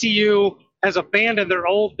 TCU has abandoned their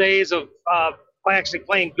old days of actually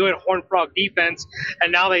playing good Horned Frog defense,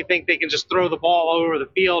 and now they think they can just throw the ball all over the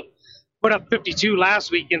field. Put up 52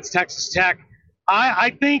 last week against Texas Tech.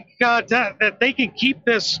 I think that they can keep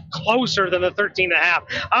this closer than the 13.5.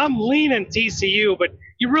 I'm leaning TCU, but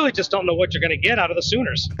you really just don't know what you're going to get out of the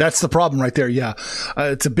Sooners. That's the problem right there. Yeah.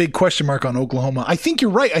 It's a big question mark on Oklahoma. I think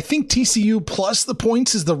you're right. I think TCU plus the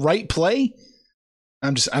points is the right play.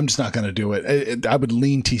 I'm just not going to do it. I would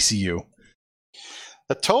lean TCU.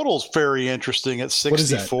 The total's very interesting at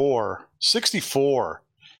 64. 64.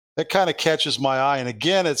 That kind of catches my eye. And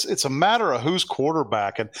again, it's a matter of who's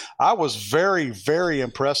quarterback. And I was very, very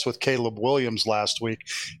impressed with Caleb Williams last week.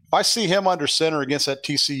 If I see him under center against that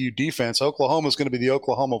TCU defense, Oklahoma's going to be the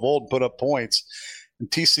Oklahoma of old and put up points. And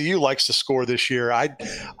TCU likes to score this year.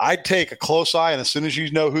 I'd take a close eye, and as soon as you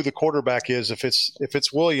know who the quarterback is, if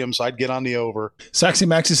it's Williams, I'd get on the over. Saxy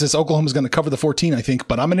Maxi says Oklahoma's going to cover the 14, I think,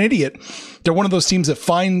 but I'm an idiot. They're one of those teams that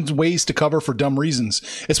find ways to cover for dumb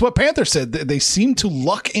reasons. It's what Panther said. They seem to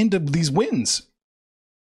luck into these wins.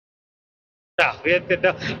 Yeah, if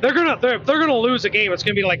they're gonna lose a game, it's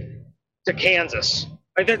gonna be like to Kansas.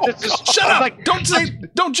 Shut up!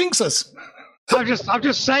 Don't jinx us. I'm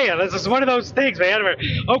just saying, this is one of those things, man.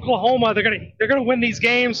 Oklahoma, they're gonna win these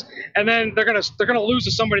games, and then they're gonna lose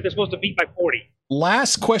to somebody they're supposed to beat by 40.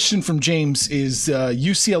 Last question from James is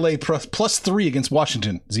UCLA plus 3 against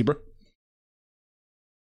Washington. Zebra.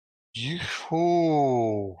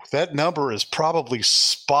 That number is probably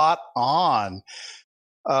spot on.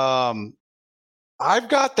 I've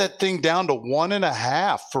got that thing down to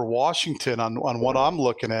 1.5 for Washington on what I'm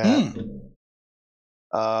looking at.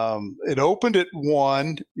 It opened at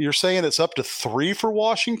 1. You're saying it's up to 3 for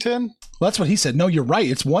Washington? Well, that's what he said. No, you're right.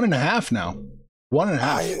 It's 1.5 now.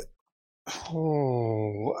 1.5.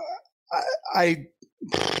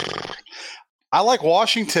 I like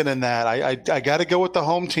Washington in that. I got to go with the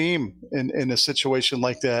home team in a situation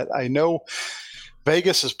like that. I know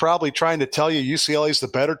Vegas is probably trying to tell you UCLA is the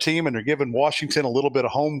better team, and they're giving Washington a little bit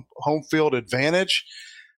of home field advantage.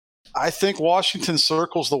 I think Washington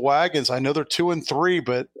circles the wagons. I know they're 2-3,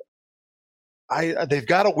 but they've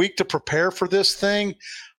got a week to prepare for this thing.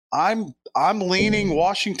 I'm leaning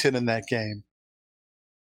Washington in that game.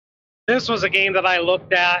 This was a game that I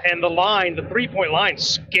looked at, and the 3-point line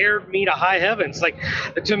scared me to high heavens. Like,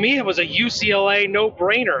 to me, it was a UCLA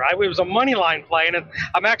no-brainer. It was a money line play, and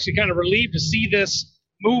I'm actually kind of relieved to see this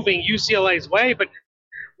moving UCLA's way. But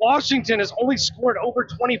Washington has only scored over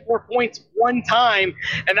 24 points one time,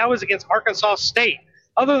 and that was against Arkansas State.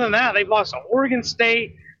 Other than that, they've lost to Oregon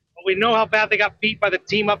State. We know how bad they got beat by the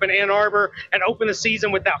team up in Ann Arbor and opened the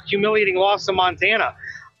season with that humiliating loss to Montana.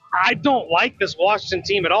 I don't like this Washington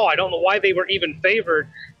team at all. I don't know why they were even favored.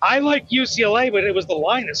 I like UCLA, but it was the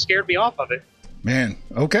line that scared me off of it. Man,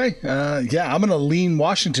 okay. Yeah, I'm going to lean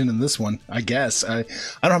Washington in this one, I guess. I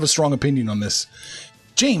don't have a strong opinion on this.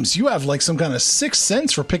 James, you have like some kind of sixth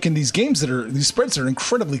sense for picking these games these spreads are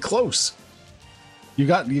incredibly close. You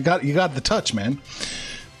got the touch, man.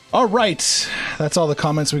 All right. That's all the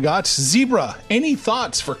comments we got. Zebra, any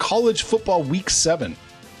thoughts for college football week 7?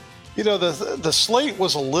 You know, the slate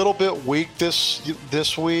was a little bit weak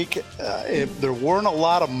this week. There weren't a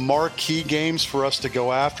lot of marquee games for us to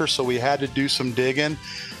go after, so we had to do some digging.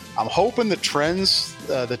 I'm hoping the trends,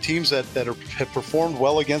 the teams that have performed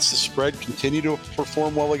well against the spread continue to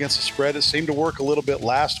perform well against the spread. It seemed to work a little bit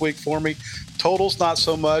last week for me. Totals not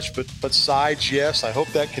so much, but sides, yes. I hope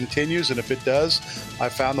that continues, and if it does, I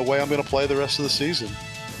found the way I'm going to play the rest of the season.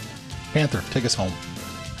 Panther, take us home.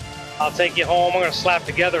 I'll take you home. I'm going to slap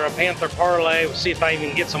together a Panther parlay. We'll see if I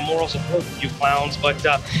even get some moral support from you clowns. But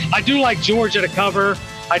I do like Georgia to cover.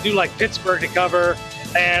 I do like Pittsburgh to cover.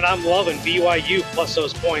 And I'm loving BYU plus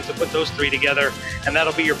those points to put those 3 together. And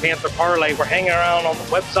that'll be your Panther parlay. We're hanging around on the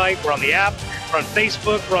website. We're on the app. We're on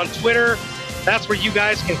Facebook. We're on Twitter. That's where you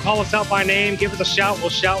guys can call us out by name. Give us a shout. We'll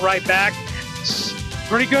shout right back. It's a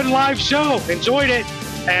pretty good live show. Enjoyed it.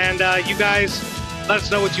 And you guys, let us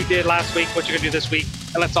know what you did last week, what you're going to do this week.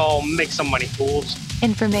 And let's all make some money, fools.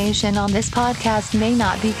 Information on this podcast may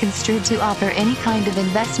not be construed to offer any kind of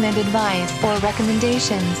investment advice or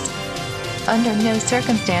recommendations. Under no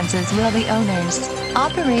circumstances will the owners,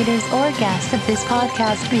 operators, or guests of this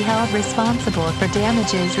podcast be held responsible for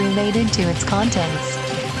damages related to its contents.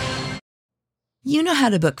 You know how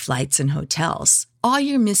to book flights and hotels. All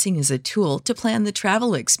you're missing is a tool to plan the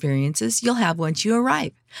travel experiences you'll have once you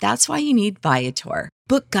arrive. That's why you need Viator.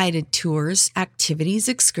 Book guided tours, activities,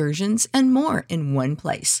 excursions, and more in one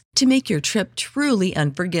place to make your trip truly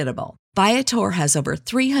unforgettable. Viator has over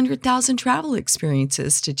 300,000 travel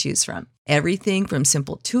experiences to choose from. Everything from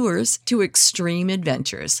simple tours to extreme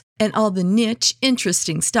adventures and all the niche,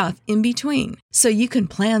 interesting stuff in between. So you can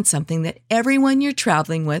plan something that everyone you're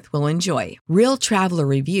traveling with will enjoy. Real traveler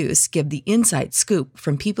reviews give the inside scoop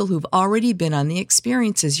from people who've already been on the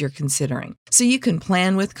experiences you're considering. So you can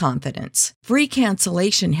plan with confidence. Free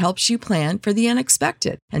cancellation helps you plan for the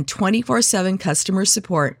unexpected. And 24/7 customer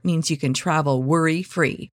support means you can travel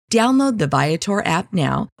worry-free. Download the Viator app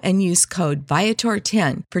now and use code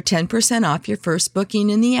Viator10 for 10% off your first booking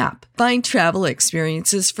in the app. Find travel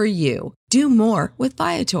experiences for you. Do more with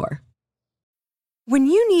Viator. When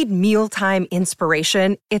you need mealtime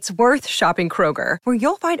inspiration, it's worth shopping Kroger, where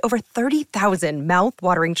you'll find over 30,000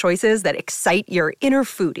 mouth-watering choices that excite your inner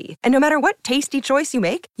foodie. And no matter what tasty choice you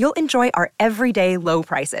make, you'll enjoy our everyday low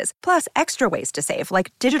prices, plus extra ways to save,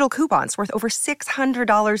 like digital coupons worth over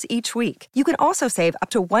 $600 each week. You can also save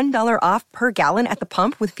up to $1 off per gallon at the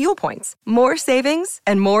pump with fuel points. More savings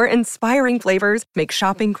and more inspiring flavors make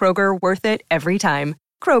shopping Kroger worth it every time.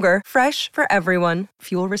 Kroger, fresh for everyone.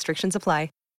 Fuel restrictions apply.